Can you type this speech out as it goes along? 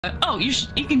Oh, you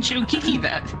can show Kiki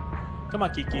that. Come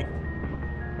on, Kiki.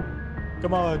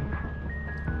 Come on.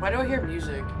 Why do I hear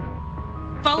music?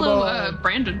 Follow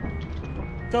Brandon.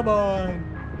 Come on.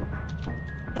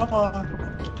 Come on.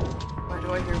 Why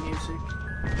do I hear music?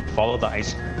 Follow the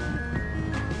ice cream.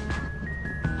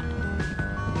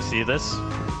 You see this?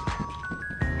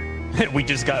 We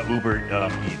just got Uber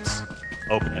Eats.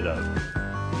 Open it up.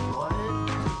 What?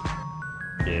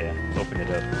 Yeah, open it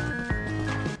up.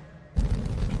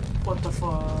 What the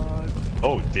fuck?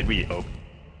 Oh, did we open?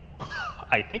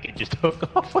 I think it just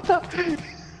took off. What the? Is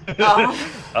we that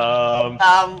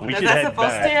should head supposed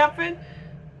back. to happen?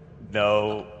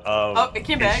 No. Oh, it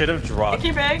came back. It should have dropped. It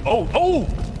came back. Oh!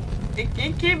 It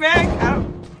came back. Oh.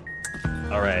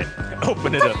 All right,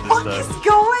 open it up this What time. is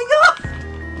going on?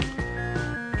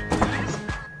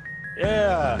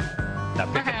 Yeah. Now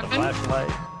pick up the happened?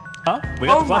 flashlight. Huh? We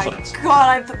got Oh the my flashlights. god,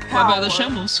 I have the What power. about the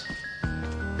shovels?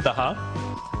 The huh?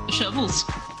 The shovels.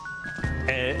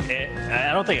 I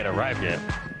don't think it arrived yet.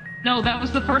 No, that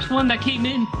was the first one that came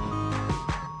in.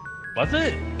 Was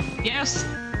it? Yes.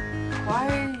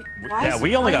 Why Yeah, is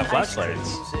we it only got playing ice cream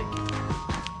flashlights. music?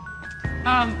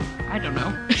 I don't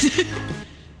know.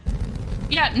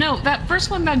 Yeah, no, that first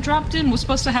one that dropped in was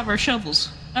supposed to have our shovels.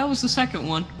 That was the second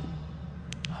one.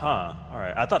 Huh. All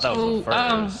right. I thought that was the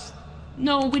So, first.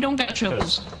 no, we don't got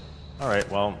shovels. All right.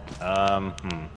 Well.